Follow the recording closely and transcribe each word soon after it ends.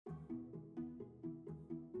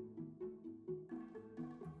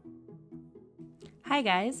Hi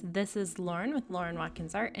guys, this is Lauren with Lauren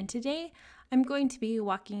Watkins Art, and today I'm going to be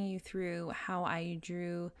walking you through how I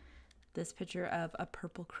drew this picture of a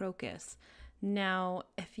purple crocus. Now,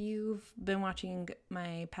 if you've been watching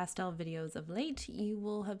my pastel videos of late, you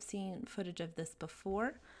will have seen footage of this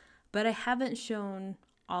before, but I haven't shown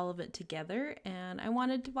all of it together, and I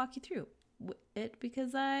wanted to walk you through it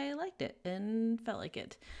because I liked it and felt like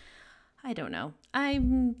it. I don't know.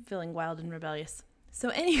 I'm feeling wild and rebellious. So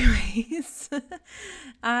anyways,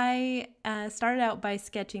 I started out by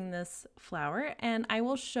sketching this flower, and I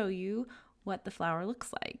will show you what the flower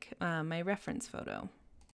looks like, my reference photo.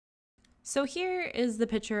 So here is the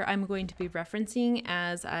picture I'm going to be referencing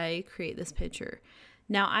as I create this picture.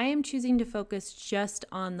 Now I am choosing to focus just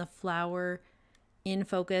on the flower in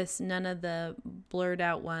focus, none of the blurred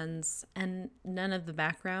out ones and none of the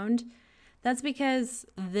background. That's because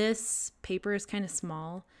this paper is kind of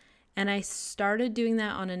small. And I started doing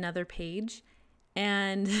that on another page,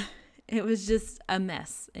 and it was just a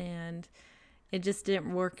mess, and it just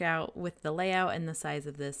didn't work out with the layout and the size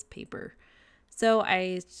of this paper. So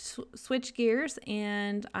I switched gears,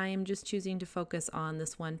 and I am just choosing to focus on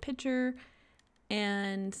this one picture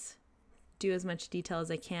and do as much detail as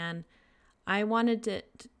I can. I wanted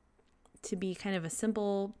it to be kind of a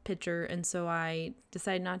simple picture, and so I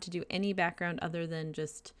decided not to do any background other than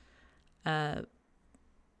just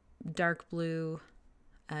dark blue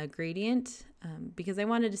gradient because I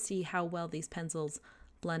wanted to see how well these pencils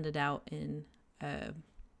blended out in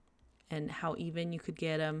and how even you could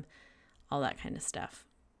get them, all that kind of stuff.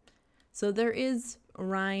 So there is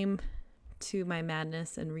rhyme to my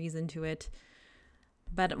madness and reason to it.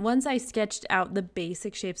 But once I sketched out the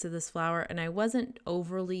basic shapes of this flower, and I wasn't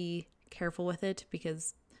overly careful with it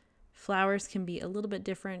because flowers can be a little bit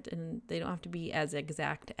different and they don't have to be as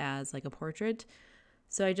exact as like a portrait.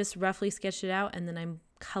 So I just roughly sketched it out, and then I'm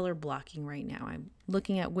color blocking right now. I'm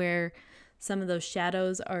looking at where some of those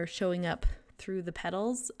shadows are showing up through the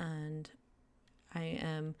petals, and I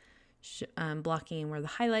am blocking where the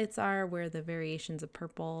highlights are, where the variations of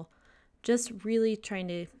purple, just really trying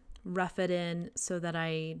to rough it in so that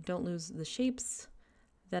I don't lose the shapes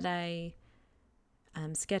that I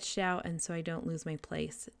sketched out, and so I don't lose my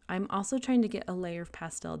place. I'm also trying to get a layer of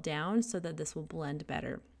pastel down so that this will blend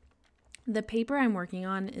better. The paper I'm working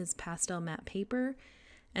on is pastel matte paper,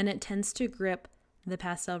 and it tends to grip the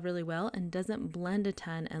pastel really well and doesn't blend a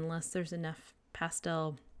ton unless there's enough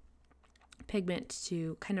pastel pigment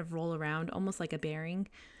to kind of roll around, almost like a bearing,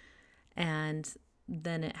 and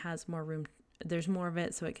then it has more room. There's more of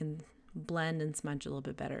it so it can blend and smudge a little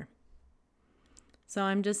bit better. So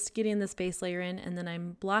I'm just getting this base layer in, and then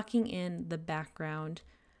I'm blocking in the background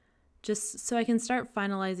just so I can start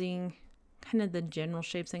finalizing kind of the general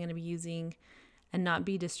shapes I'm going to be using and not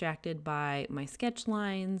be distracted by my sketch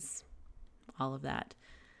lines, all of that.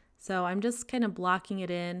 So I'm just kind of blocking it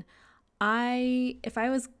in. If I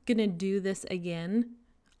was going to do this again,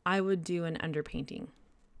 I would do an underpainting.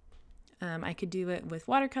 I could do it with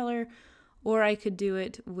watercolor, or I could do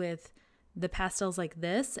it with the pastels like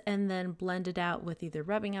this and then blend it out with either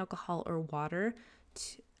rubbing alcohol or water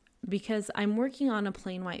because I'm working on a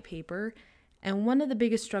plain white paper. And one of the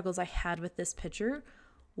biggest struggles I had with this picture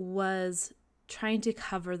was trying to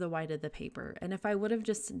cover the white of the paper. And if I would have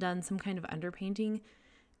just done some kind of underpainting,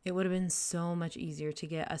 it would have been so much easier to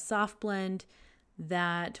get a soft blend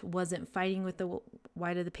that wasn't fighting with the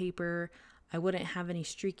white of the paper. I wouldn't have any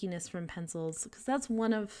streakiness from pencils, because that's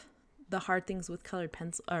one of the hard things with colored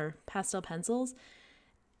pencil or pastel pencils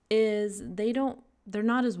is they're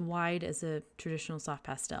not as wide as a traditional soft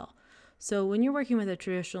pastel. So when you're working with a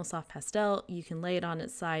traditional soft pastel, you can lay it on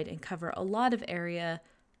its side and cover a lot of area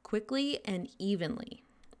quickly and evenly.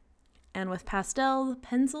 And with pastel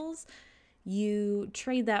pencils, you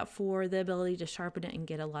trade that for the ability to sharpen it and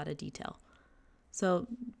get a lot of detail. So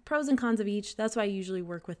pros and cons of each. That's why I usually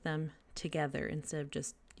work with them together instead of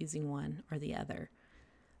just using one or the other.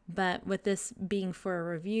 But with this being for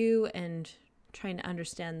a review and trying to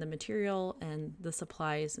understand the material and the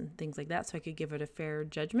supplies and things like that so I could give it a fair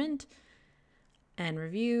judgment and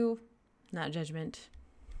review, not judgment.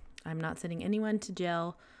 I'm not sending anyone to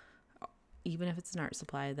jail, even if it's an art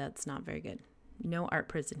supply. That's not very good. No art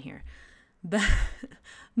prison here. But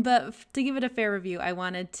to give it a fair review, I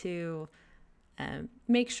wanted to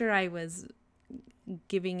make sure I was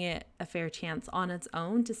giving it a fair chance on its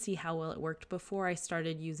own to see how well it worked before I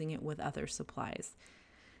started using it with other supplies.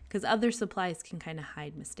 Because other supplies can kind of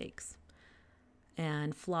hide mistakes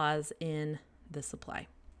and flaws in the supply.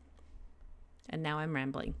 And now I'm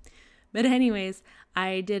rambling. But anyways,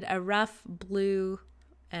 I did a rough blue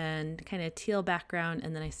and kind of teal background,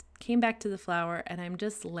 and then I came back to the flower and I'm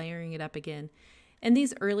just layering it up again. In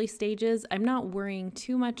these early stages, I'm not worrying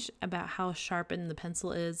too much about how sharpened the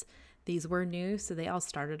pencil is. These were new, so they all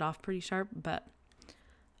started off pretty sharp, but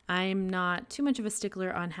I'm not too much of a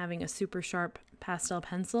stickler on having a super sharp pastel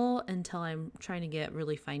pencil until I'm trying to get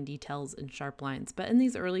really fine details and sharp lines. But in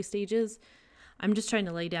these early stages, I'm just trying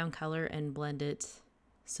to lay down color and blend it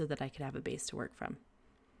so that I could have a base to work from.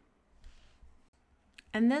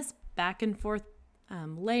 And this back and forth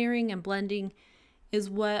layering and blending is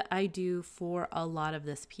what I do for a lot of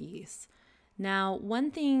this piece. Now, one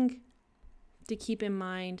thing to keep in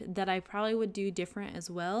mind that I probably would do different as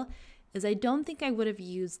well is I don't think I would have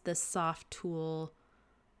used the soft tool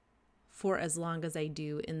for as long as I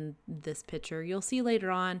do in this picture. You'll see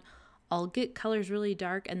later on, I'll get colors really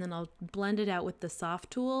dark and then I'll blend it out with the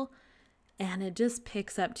soft tool, and it just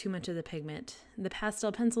picks up too much of the pigment. The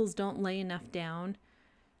pastel pencils don't lay enough down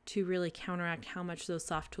to really counteract how much those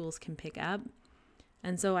soft tools can pick up.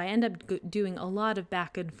 And so I end up doing a lot of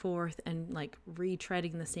back and forth and like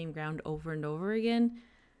retreading the same ground over and over again.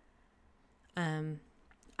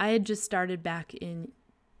 I had just started back in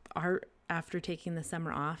art after taking the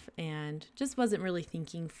summer off and just wasn't really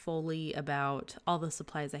thinking fully about all the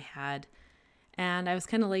supplies I had. And I was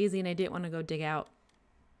kind of lazy and I didn't want to go dig out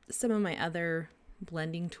some of my other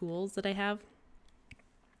blending tools that I have,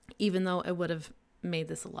 even though it would have made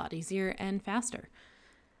this a lot easier and faster.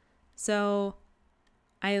 So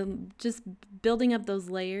I'm just building up those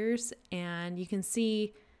layers, and you can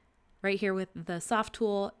see right here with the soft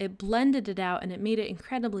tool, it blended it out and it made it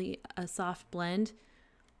incredibly a soft blend,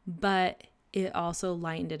 but it also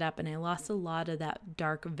lightened it up and I lost a lot of that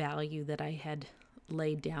dark value that I had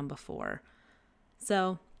laid down before.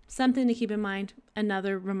 So something to keep in mind,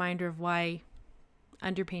 another reminder of why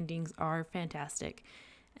underpaintings are fantastic.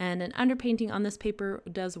 And an underpainting on this paper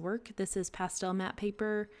does work. This is pastel matte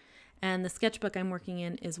paper, and the sketchbook I'm working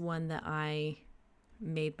in is one that I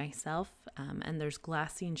made myself, and there's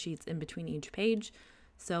glassine sheets in between each page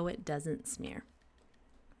so it doesn't smear.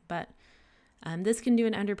 But this can do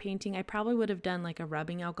an underpainting. I probably would have done like a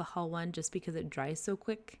rubbing alcohol one just because it dries so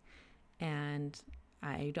quick and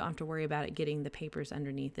I don't have to worry about it getting the papers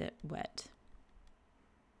underneath it wet.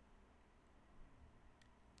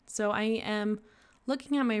 So I am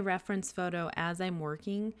looking at my reference photo as I'm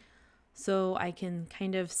working so I can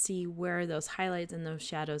kind of see where those highlights and those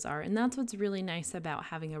shadows are. And that's what's really nice about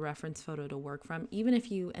having a reference photo to work from, even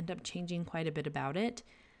if you end up changing quite a bit about it,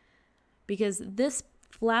 because this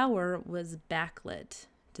flower was backlit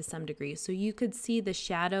to some degree. So you could see the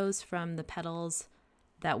shadows from the petals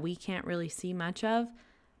that we can't really see much of.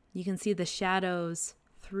 You can see the shadows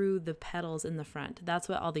through the petals in the front. That's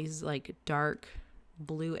what all these like dark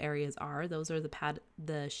blue areas are. Those are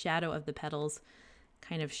the shadow of the petals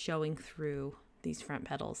kind of showing through these front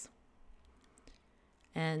petals.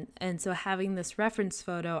 And so having this reference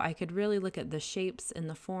photo, I could really look at the shapes and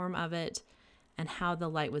the form of it and how the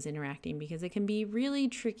light was interacting, because it can be really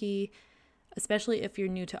tricky, especially if you're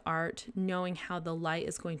new to art, knowing how the light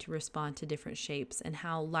is going to respond to different shapes and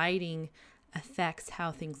how lighting affects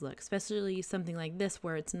how things look, especially something like this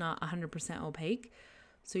where it's not 100% opaque.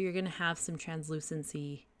 So you're going to have some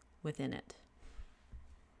translucency within it.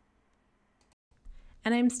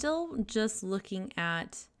 And I'm still just looking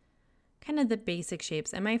at kind of the basic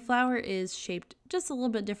shapes. And my flower is shaped just a little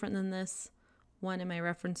bit different than this one in my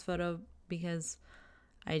reference photo because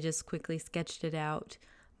I just quickly sketched it out.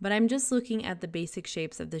 But I'm just looking at the basic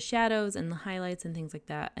shapes of the shadows and the highlights and things like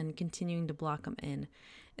that and continuing to block them in.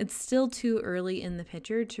 It's still too early in the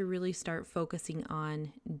picture to really start focusing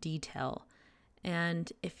on detail.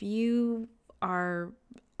 And if you are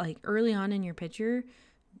like early on in your picture,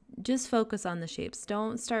 just focus on the shapes.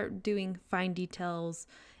 Don't start doing fine details.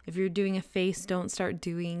 If you're doing a face, don't start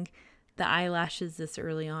doing the eyelashes this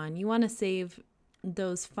early on. You want to save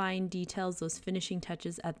those fine details, those finishing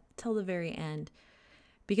touches till the very end,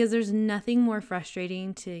 because there's nothing more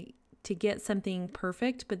frustrating to get something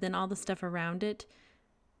perfect, but then all the stuff around it,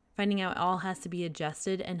 finding out it all has to be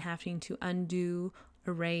adjusted and having to undo,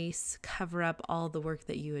 erase, cover up all the work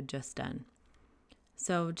that you had just done.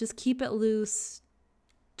 So just keep it loose.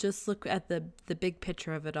 Just look at the big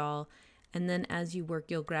picture of it all. And then as you work,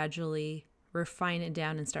 you'll gradually refine it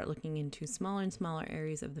down and start looking into smaller and smaller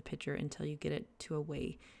areas of the picture until you get it to a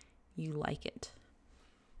way you like it.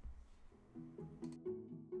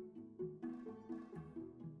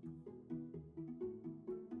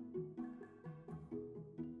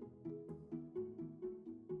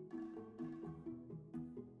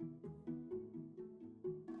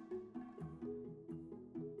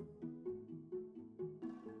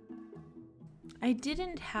 I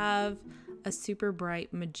didn't have a super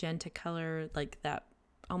bright magenta color like that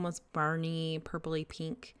almost barny, purpley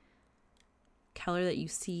pink color that you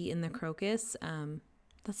see in the crocus.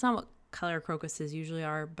 That's not what color crocuses usually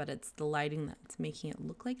are, but it's the lighting that's making it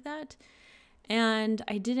look like that. And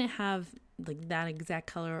I didn't have like that exact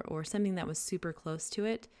color or something that was super close to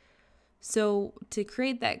it. So to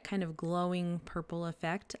create that kind of glowing purple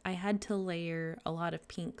effect, I had to layer a lot of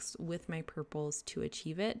pinks with my purples to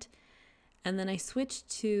achieve it. And then I switched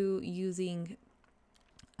to using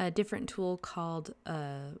a different tool called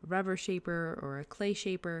a rubber shaper or a clay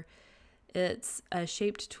shaper. It's a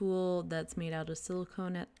shaped tool that's made out of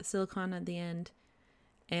silicone at the end,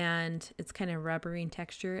 and it's kind of rubbery in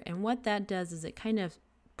texture. And what that does is it kind of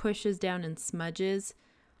pushes down and smudges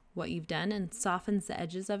what you've done and softens the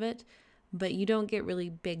edges of it, but you don't get really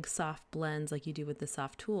big soft blends like you do with the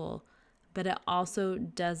soft tool, but it also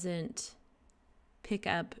doesn't pick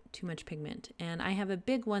up too much pigment. And I have a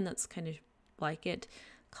big one that's kind of like it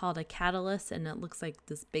called a catalyst, and it looks like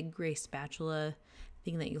this big gray spatula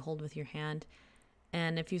thing that you hold with your hand.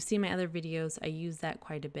 And if you've seen my other videos, I use that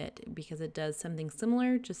quite a bit because it does something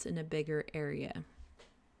similar, just in a bigger area.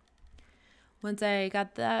 Once I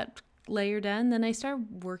got that layer done, then I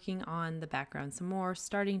started working on the background some more,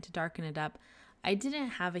 starting to darken it up. I didn't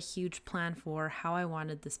have a huge plan for how I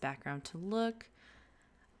wanted this background to look.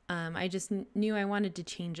 I just knew I wanted to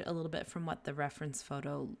change it a little bit from what the reference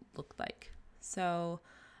photo looked like. So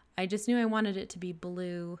I just knew I wanted it to be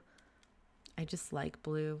blue. I just like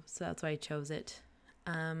blue, so that's why I chose it.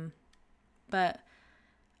 But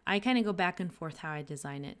I kind of go back and forth how I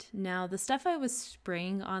design it. Now, the stuff I was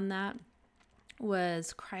spraying on that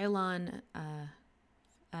was Krylon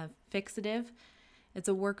fixative. It's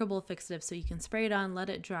a workable fixative, so you can spray it on, let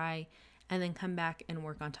it dry, and then come back and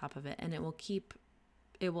work on top of it. And it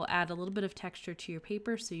will add a little bit of texture to your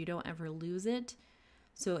paper so you don't ever lose it.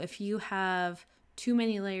 So if you have too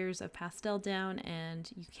many layers of pastel down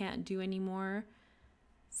and you can't do any more,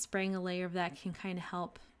 spraying a layer of that can kind of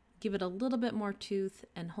help give it a little bit more tooth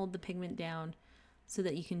and hold the pigment down so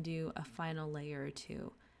that you can do a final layer or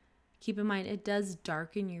two. Keep in mind, it does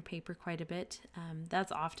darken your paper quite a bit.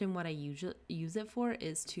 That's often what I use it for,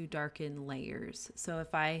 is to darken layers. So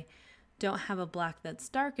if I don't have a black that's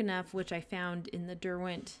dark enough, which I found in the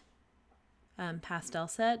Derwent pastel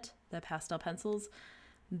set, the pastel pencils,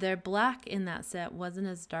 their black in that set wasn't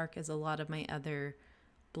as dark as a lot of my other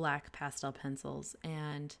black pastel pencils.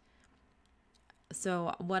 And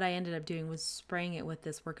so what I ended up doing was spraying it with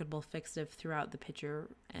this workable fixative throughout the picture,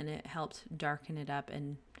 and it helped darken it up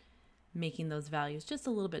and making those values just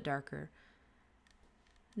a little bit darker.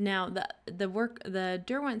 Now, the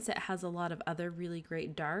Derwent set has a lot of other really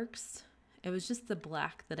great darks. It was just the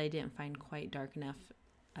black that I didn't find quite dark enough.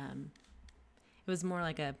 It was more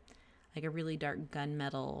like a really dark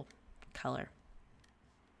gunmetal color.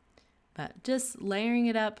 But just layering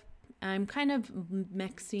it up, I'm kind of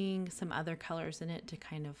mixing some other colors in it to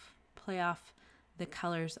kind of play off the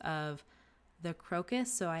colors of the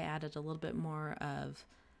crocus. So I added a little bit more of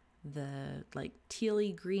the like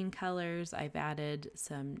tealy green colors. I've added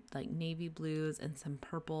some like navy blues and some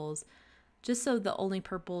purples, just so the only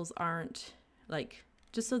purples aren't like,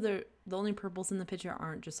 just so the only purples in the picture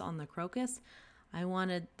aren't just on the crocus. I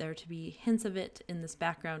wanted there to be hints of it in this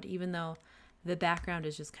background, even though the background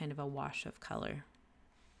is just kind of a wash of color.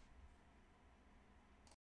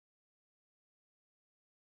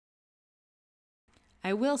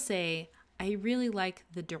 I will say I really like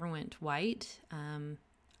the Derwent white.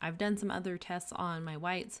 I've done some other tests on my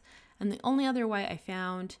whites, and the only other white I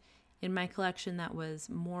found in my collection that was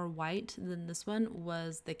more white than this one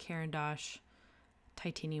was the Caran d'Ache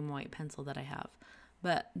titanium white pencil that I have.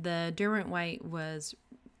 But the Derwent white was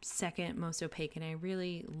second most opaque, and I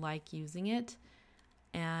really like using it,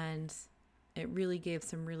 and it really gave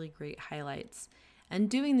some really great highlights. And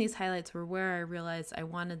doing these highlights were where I realized I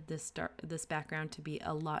wanted this background to be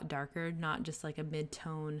a lot darker, not just like a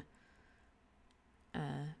mid-tone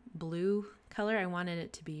blue color. I wanted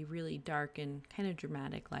it to be really dark and kind of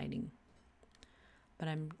dramatic lighting. But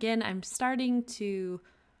I'm starting to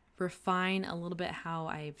refine a little bit how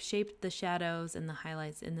I've shaped the shadows and the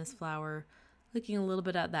highlights in this flower, looking a little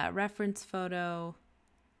bit at that reference photo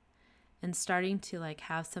and starting to like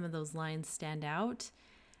have some of those lines stand out.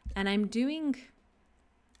 And I'm doing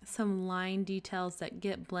some line details that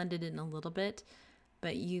get blended in a little bit,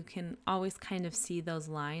 but you can always kind of see those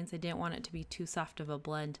lines. I didn't want it to be too soft of a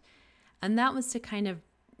blend. And that was to kind of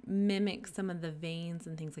mimic some of the veins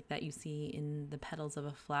and things like that you see in the petals of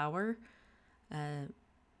a flower.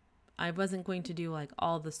 I wasn't going to do like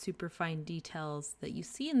all the super fine details that you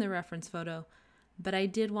see in the reference photo, but I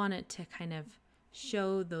did want it to kind of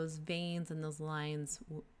show those veins and those lines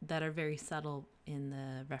that are very subtle in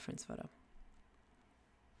the reference photo.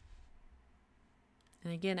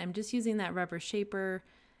 And again, I'm just using that rubber shaper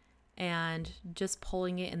and just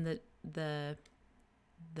pulling it in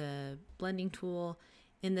the blending tool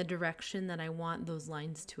in the direction that I want those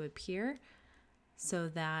lines to appear, so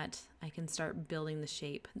that I can start building the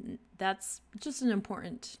shape. That's just an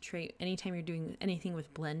important trait anytime you're doing anything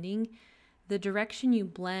with blending. The direction you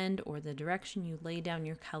blend or the direction you lay down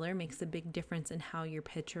your color makes a big difference in how your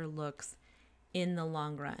picture looks in the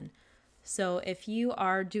long run. So if you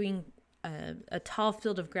are doing a tall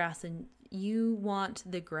field of grass and you want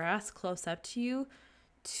the grass close up to you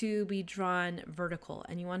to be drawn vertical,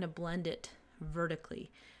 and you want to blend it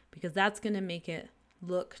vertically, because that's going to make it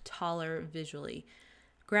look taller visually.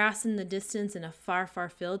 Grass in the distance in a far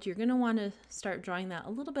field, you're going to want to start drawing that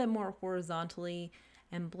a little bit more horizontally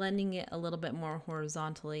and blending it a little bit more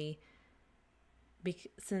horizontally.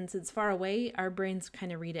 Since it's far away, our brains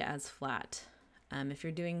kind of read it as flat. If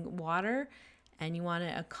you're doing water and you want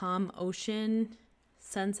a calm ocean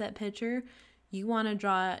sunset picture, you want to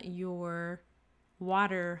draw your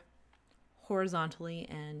water horizontally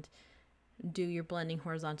and do your blending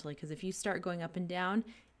horizontally, because if you start going up and down,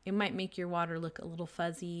 it might make your water look a little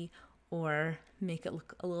fuzzy or make it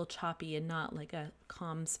look a little choppy and not like a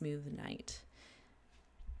calm, smooth night.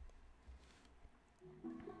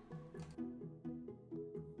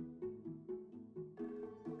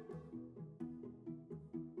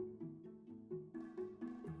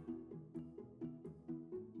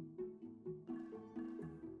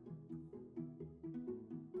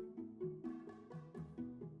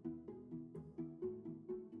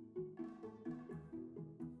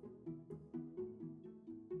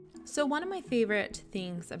 So one of my favorite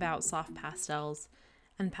things about soft pastels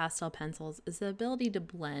and pastel pencils is the ability to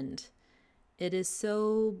blend. It is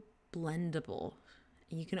so blendable.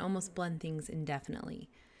 You can almost blend things indefinitely.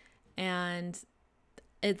 And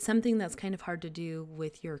it's something that's kind of hard to do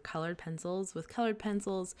with your colored pencils. With colored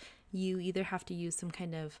pencils, you either have to use some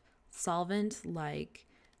kind of solvent like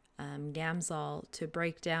Gamsol to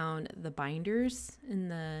break down the binders in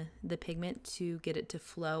the pigment to get it to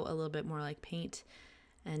flow a little bit more like paint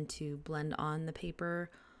and to blend on the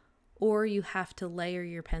paper, or you have to layer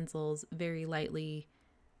your pencils very lightly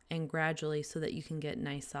and gradually so that you can get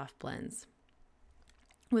nice soft blends.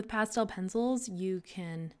 With pastel pencils, you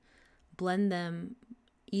can blend them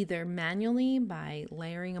either manually by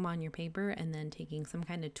layering them on your paper and then taking some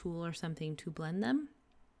kind of tool or something to blend them,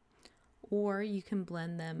 or you can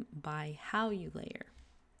blend them by how you layer.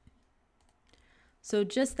 So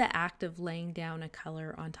just the act of laying down a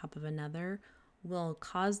color on top of another will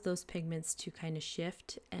cause those pigments to kind of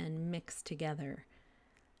shift and mix together.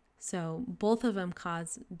 So both of them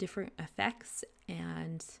cause different effects,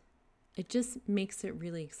 and it just makes it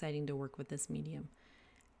really exciting to work with this medium.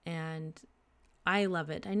 And I love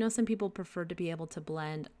it. I know some people prefer to be able to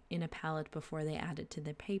blend in a palette before they add it to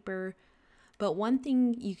the paper. But one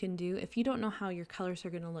thing you can do, if you don't know how your colors are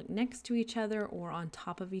going to look next to each other or on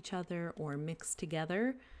top of each other or mixed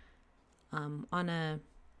together, on a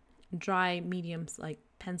dry mediums like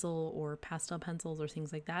pencil or pastel pencils or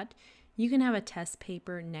things like that, you can have a test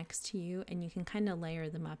paper next to you and you can kind of layer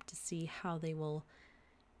them up to see how they will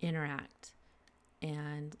interact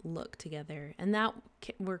and look together. And that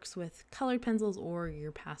works with colored pencils or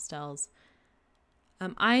your pastels.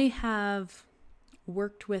 I have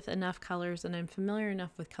worked with enough colors and I'm familiar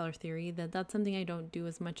enough with color theory that that's something I don't do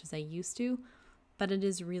as much as I used to, but it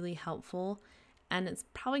is really helpful. And it's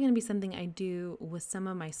probably going to be something I do with some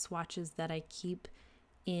of my swatches that I keep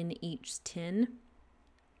in each tin.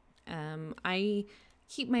 I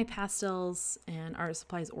keep my pastels and art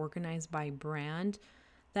supplies organized by brand.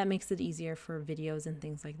 That makes it easier for videos and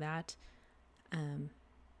things like that.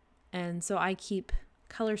 And so I keep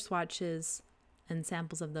color swatches and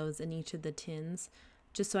samples of those in each of the tins,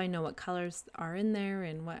 just so I know what colors are in there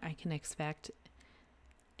and what I can expect.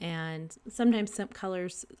 And sometimes some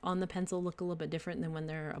colors on the pencil look a little bit different than when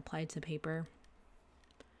they're applied to paper.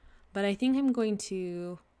 But I think I'm going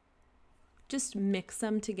to just mix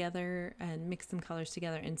them together and mix some colors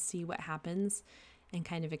together and see what happens and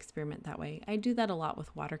kind of experiment that way. I do that a lot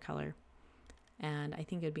with watercolor. And I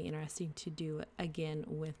think it'd be interesting to do again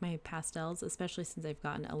with my pastels, especially since I've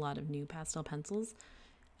gotten a lot of new pastel pencils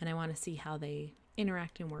and I want to see how they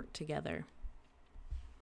interact and work together.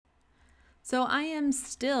 So I am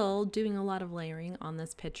still doing a lot of layering on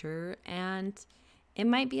this picture and it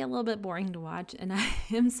might be a little bit boring to watch, and I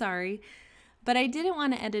am sorry, but I didn't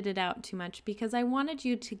want to edit it out too much because I wanted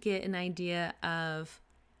you to get an idea of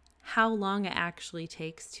how long it actually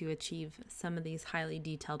takes to achieve some of these highly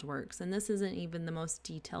detailed works. And this isn't even the most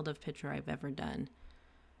detailed of picture I've ever done.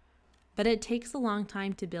 But it takes a long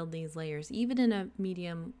time to build these layers, even in a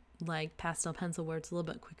medium like pastel pencil where it's a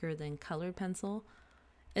little bit quicker than colored pencil.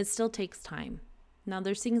 It still takes time. Now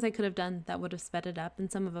there's things I could have done that would have sped it up,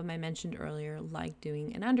 and some of them I mentioned earlier, like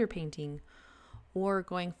doing an underpainting or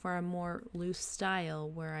going for a more loose style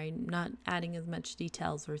where I'm not adding as much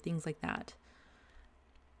details or things like that.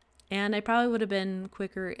 And I probably would have been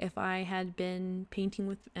quicker if I had been painting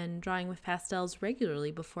with and drawing with pastels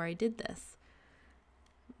regularly before I did this.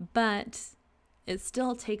 But it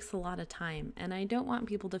still takes a lot of time, and I don't want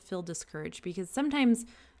people to feel discouraged, because sometimes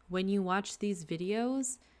when you watch these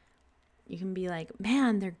videos, you can be like,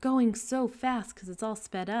 man, they're going so fast because it's all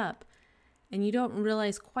sped up. And you don't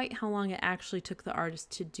realize quite how long it actually took the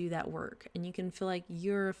artist to do that work. And you can feel like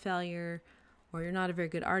you're a failure or you're not a very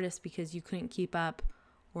good artist because you couldn't keep up,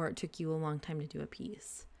 or it took you a long time to do a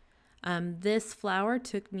piece. This flower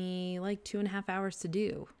took me like 2.5 hours to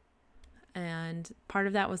do. And part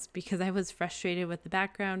of that was because I was frustrated with the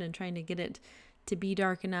background and trying to get it to be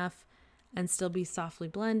dark enough and still be softly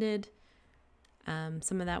blended.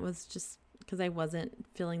 Some of that was just because I wasn't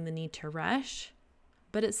feeling the need to rush,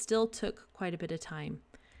 but it still took quite a bit of time.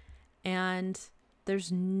 And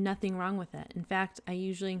there's nothing wrong with it. In fact, I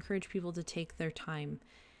usually encourage people to take their time.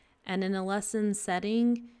 And in a lesson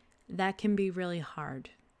setting, that can be really hard,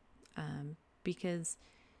 because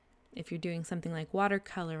if you're doing something like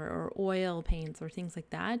watercolor or oil paints or things like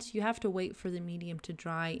that, you have to wait for the medium to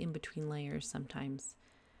dry in between layers sometimes.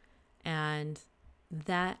 And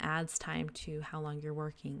that adds time to how long you're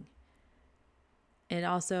working. And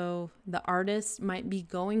also, the artist might be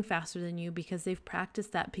going faster than you because they've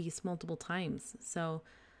practiced that piece multiple times. So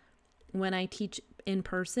when I teach in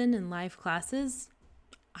person in live classes,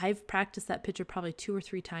 I've practiced that picture probably 2 or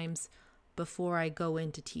 3 times before I go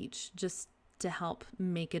in to teach, just to help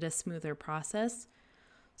make it a smoother process.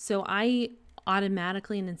 So I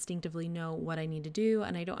automatically and instinctively know what I need to do,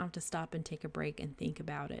 and I don't have to stop and take a break and think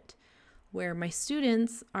about it. Where my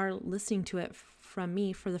students are listening to it from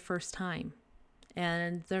me for the first time,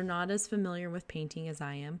 and they're not as familiar with painting as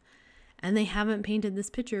I am, and they haven't painted this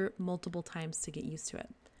picture multiple times to get used to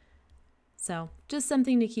it. So just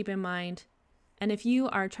something to keep in mind. And if you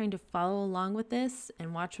are trying to follow along with this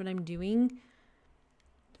and watch what I'm doing,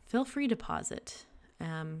 feel free to pause it.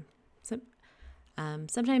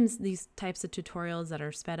 Sometimes these types of tutorials that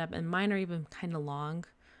are sped up, and mine are even kind of long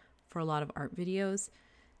for a lot of art videos,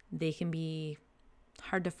 they can be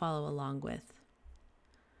hard to follow along with.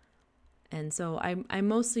 And so I'm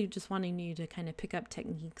mostly just wanting you to kind of pick up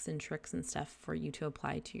techniques and tricks and stuff for you to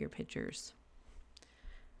apply to your pictures.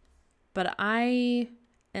 But I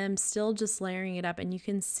am still just layering it up, and you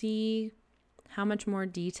can see how much more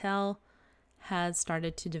detail has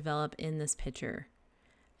started to develop in this picture.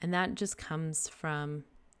 And that just comes from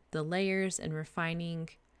the layers and refining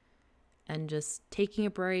and just taking a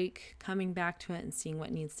break, coming back to it and seeing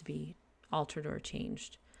what needs to be altered or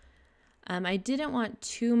changed. I didn't want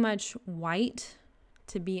too much white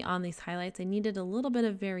to be on these highlights. I needed a little bit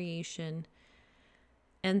of variation.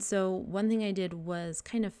 And so one thing I did was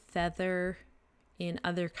kind of feather in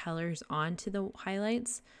other colors onto the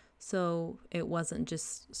highlights, so it wasn't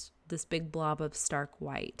just this big blob of stark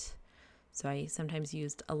white. So I sometimes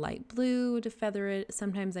used a light blue to feather it.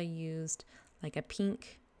 Sometimes I used like a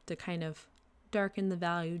pink to kind of darken the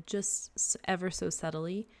value just ever so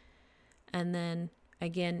subtly. And then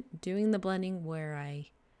again, doing the blending where I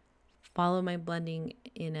follow my blending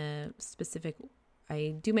in a specific,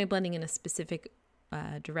 I do my blending in a specific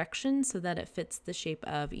direction so that it fits the shape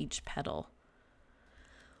of each petal.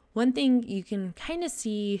 One thing you can kind of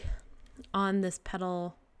see on this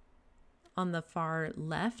petal on the far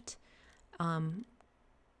left, kind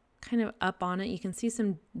of up on it, you can see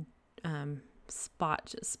some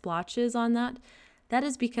splotches on that. That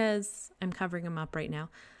is because I'm covering them up right now.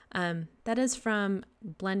 That is from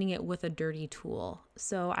blending it with a dirty tool.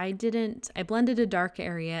 So I blended a dark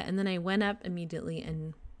area, and then I went up immediately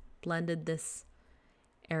and blended this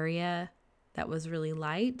area that was really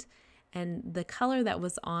light. And the color that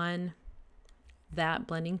was on that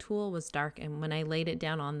blending tool was dark. And when I laid it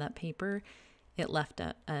down on that paper, it left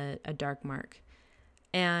a dark mark.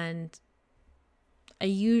 And I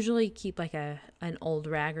usually keep like an old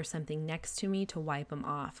rag or something next to me to wipe them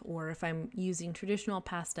off. Or if I'm using traditional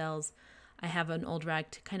pastels, I have an old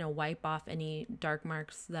rag to kind of wipe off any dark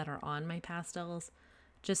marks that are on my pastels,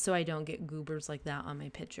 just so I don't get goobers like that on my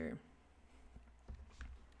picture.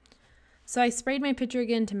 So I sprayed my picture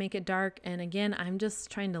again to make it dark. And again, I'm just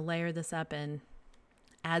trying to layer this up and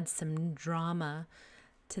add some drama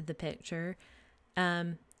to the picture.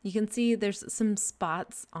 You can see there's some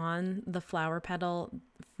spots on the flower petal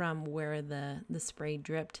from where the spray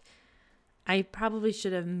dripped. I probably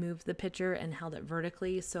should have moved the picture and held it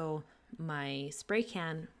vertically so my spray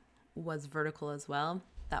can was vertical as well.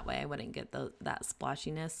 That way I wouldn't get that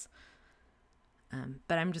splotchiness.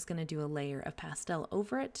 But I'm just going to do a layer of pastel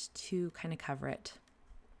over it to kind of cover it.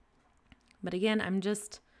 But again, I'm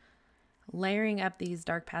just layering up these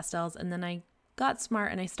dark pastels, and then I got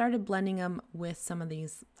smart and I started blending them with some of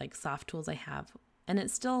these like soft tools I have. And it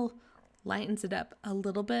still lightens it up a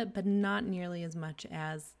little bit, but not nearly as much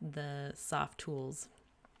as the soft tools.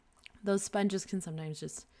 Those sponges can sometimes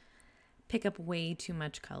just pick up way too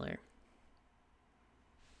much color.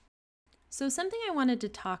 So something I wanted to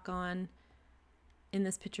talk on in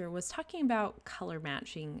this picture was talking about color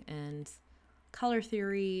matching and color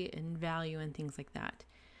theory and value and things like that.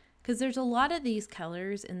 Because there's a lot of these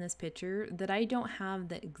colors in this picture that I don't have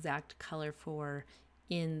the exact color for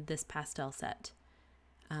in this pastel set.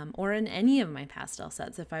 Or in any of my pastel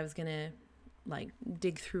sets if I was going to like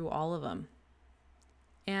dig through all of them.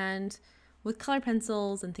 And with color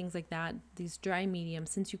pencils and things like that, these dry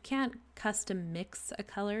mediums, since you can't custom mix a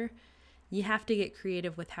color, you have to get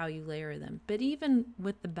creative with how you layer them. But even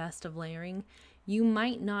with the best of layering, you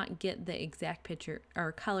might not get the exact picture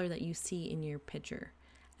or color that you see in your picture.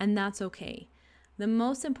 And that's okay. The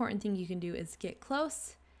most important thing you can do is get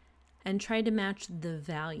close and try to match the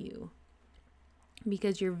value.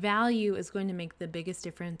 Because your value is going to make the biggest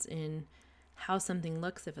difference in how something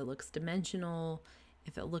looks, if it looks dimensional,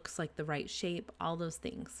 if it looks like the right shape, all those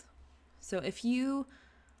things. So if you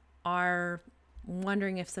are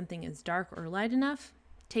wondering if something is dark or light enough,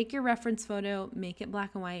 take your reference photo, make it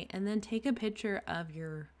black and white, and then take a picture of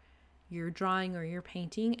your drawing or your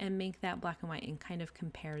painting and make that black and white and kind of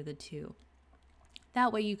compare the two.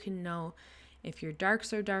 That way you can know if your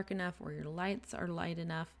darks are dark enough or your lights are light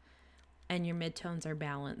enough and your midtones are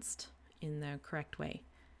balanced in the correct way.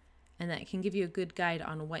 And that can give you a good guide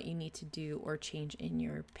on what you need to do or change in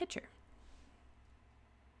your picture.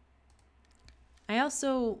 I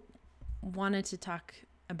also wanted to talk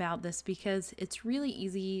about this because it's really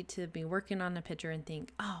easy to be working on a picture and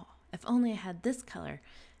think, oh, if only I had this color,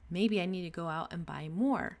 maybe I need to go out and buy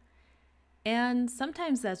more. And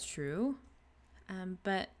sometimes that's true,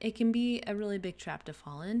 but it can be a really big trap to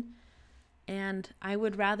fall in. And I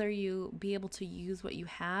would rather you be able to use what you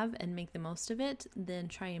have and make the most of it than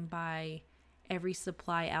try and buy every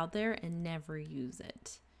supply out there and never use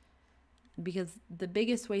it. Because the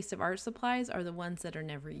biggest waste of art supplies are the ones that are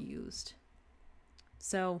never used.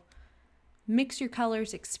 So mix your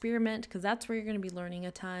colors, experiment, because that's where you're going to be learning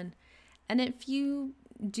a ton. And if you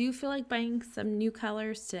do feel like buying some new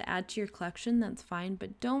colors to add to your collection, that's fine,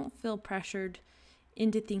 but don't feel pressured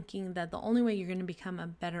into thinking that the only way you're going to become a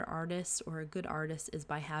better artist or a good artist is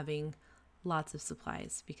by having lots of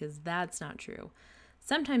supplies, because that's not true.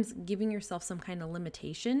 Sometimes giving yourself some kind of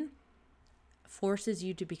limitation forces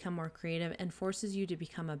you to become more creative and forces you to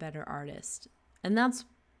become a better artist. And that's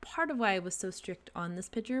part of why I was so strict on this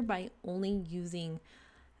picture by only using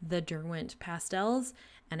the Derwent pastels,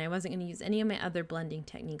 and I wasn't going to use any of my other blending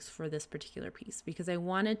techniques for this particular piece because I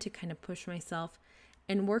wanted to kind of push myself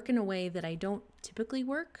and work in a way that I don't typically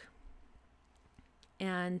work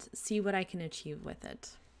and see what I can achieve with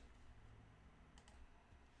it.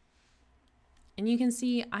 And you can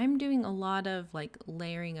see I'm doing a lot of like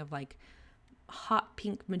layering of like hot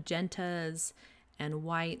pink magentas and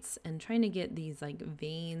whites and trying to get these like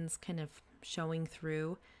veins kind of showing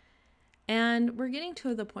through. And we're getting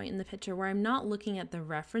to the point in the picture where I'm not looking at the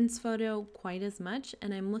reference photo quite as much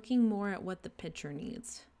and I'm looking more at what the picture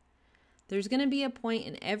needs. There's going to be a point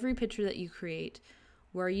in every picture that you create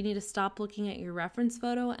where you need to stop looking at your reference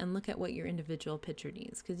photo and look at what your individual picture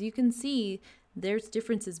needs. Because you can see there's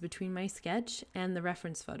differences between my sketch and the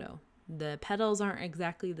reference photo. The petals aren't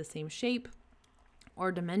exactly the same shape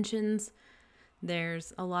or dimensions.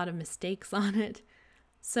 There's a lot of mistakes on it.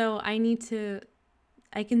 So I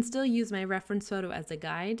can still use my reference photo as a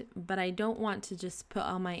guide, but I don't want to just put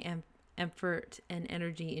all my effort and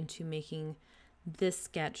energy into making this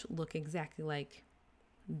sketch look exactly like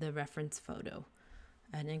the reference photo,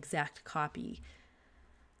 an exact copy.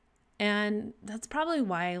 And that's probably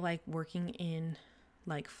why I like working in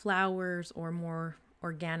like flowers or more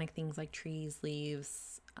organic things like trees,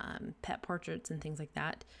 leaves, pet portraits and things like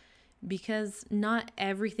that, because not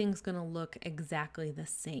everything's going to look exactly the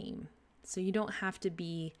same. So you don't have to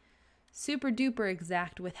be super duper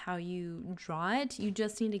exact with how you draw it. You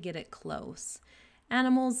just need to get it close.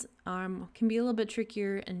 Animals can be a little bit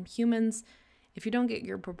trickier, and humans, if you don't get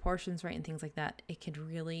your proportions right and things like that, it could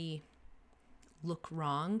really look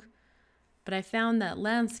wrong. But I found that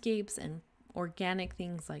landscapes and organic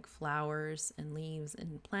things like flowers and leaves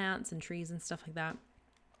and plants and trees and stuff like that,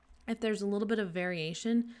 if there's a little bit of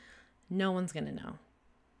variation, no one's going to know.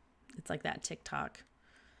 It's like that TikTok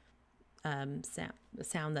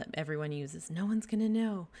sound that everyone uses. No one's going to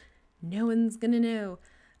know. No one's going to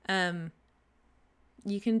know.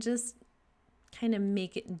 You can just kind of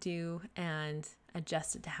make it do and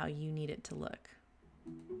adjust it to how you need it to look.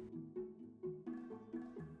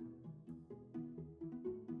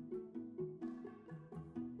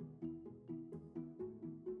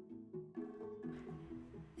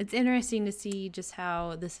 It's interesting to see just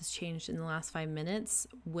how this has changed in the last 5 minutes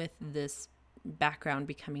with this background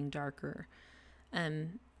becoming darker.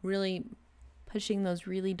 Really pushing those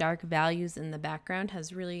really dark values in the background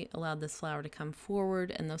has really allowed this flower to come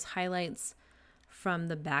forward, and those highlights from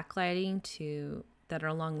the backlighting that are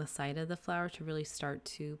along the side of the flower to really start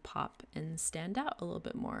to pop and stand out a little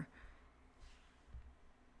bit more.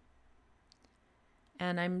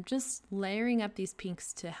 And I'm just layering up these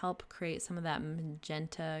pinks to help create some of that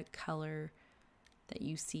magenta color that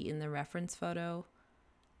you see in the reference photo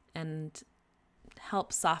and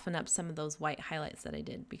help soften up some of those white highlights that I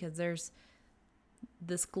did, because there's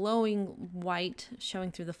this glowing white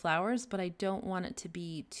showing through the flowers, but I don't want it to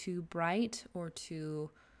be too bright or too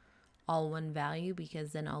all one value,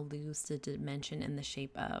 because then I'll lose the dimension and the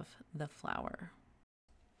shape of the flower.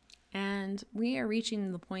 And we are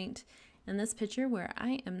reaching the point in this picture where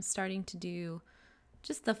I am starting to do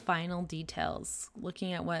just the final details,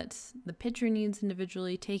 looking at what the picture needs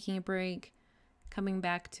individually, taking a break, coming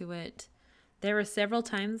back to it. There were several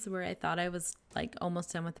times where I thought I was like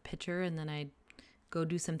almost done with the picture, and then I'd go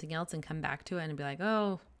do something else and come back to it and be like,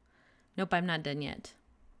 oh, nope, I'm not done yet.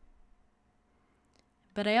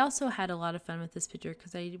 But I also had a lot of fun with this picture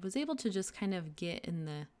because I was able to just kind of get in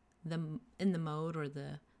the mode or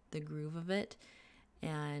the groove of it,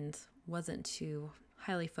 and wasn't too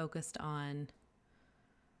highly focused on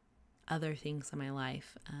other things in my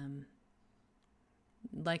life.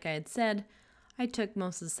 Like I had said, I took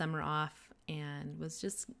most of the summer off and was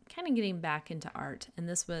just kind of getting back into art. And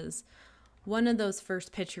this was one of those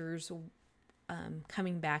first pictures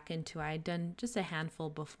coming back into. I had done just a handful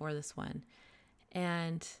before this one.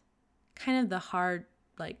 And kind of the hard,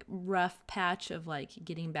 like rough patch of like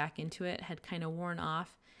getting back into it had kind of worn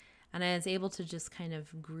off. And I was able to just kind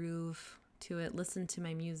of groove to it, listen to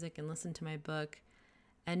my music and listen to my book,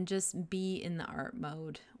 and just be in the art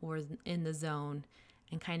mode or in the zone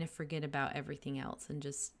and kind of forget about everything else and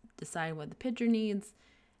just decide what the picture needs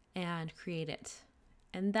and create it.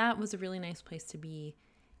 And that was a really nice place to be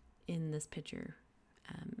in this picture.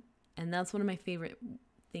 And that's one of my favorite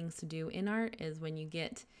things to do in art, is when you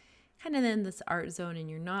get kind of in this art zone and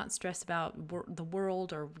you're not stressed about the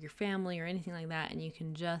world or your family or anything like that, and you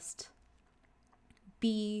can just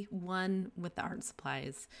be one with the art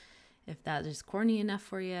supplies, if that is corny enough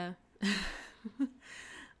for you.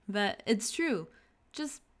 But it's true.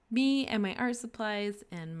 Just me and my art supplies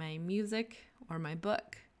and my music or my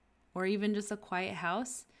book or even just a quiet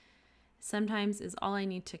house sometimes is all I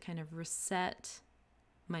need to kind of reset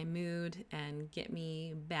my mood and get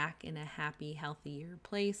me back in a happy, healthier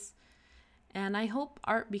place. And I hope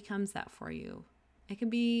art becomes that for you. It can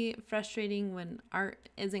be frustrating when art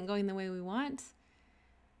isn't going the way we want,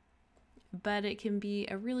 but it can be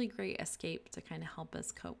a really great escape to kind of help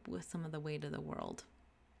us cope with some of the weight of the world.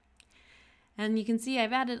 And you can see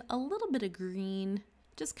I've added a little bit of green,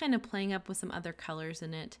 just kind of playing up with some other colors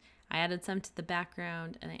in it. I added some to the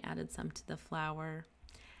background and I added some to the flower.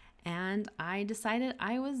 And I decided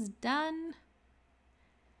I was done.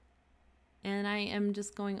 And I am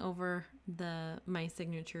just going over my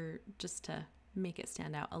signature just to make it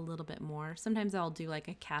stand out a little bit more. Sometimes I'll do like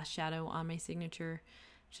a cast shadow on my signature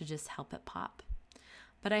to just help it pop.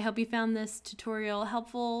 But I hope you found this tutorial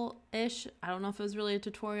helpful-ish. I don't know if it was really a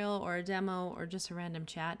tutorial or a demo or just a random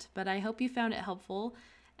chat, but I hope you found it helpful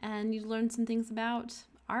and you learned some things about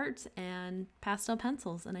art and pastel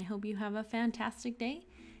pencils. And I hope you have a fantastic day,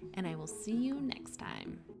 and I will see you next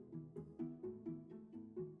time.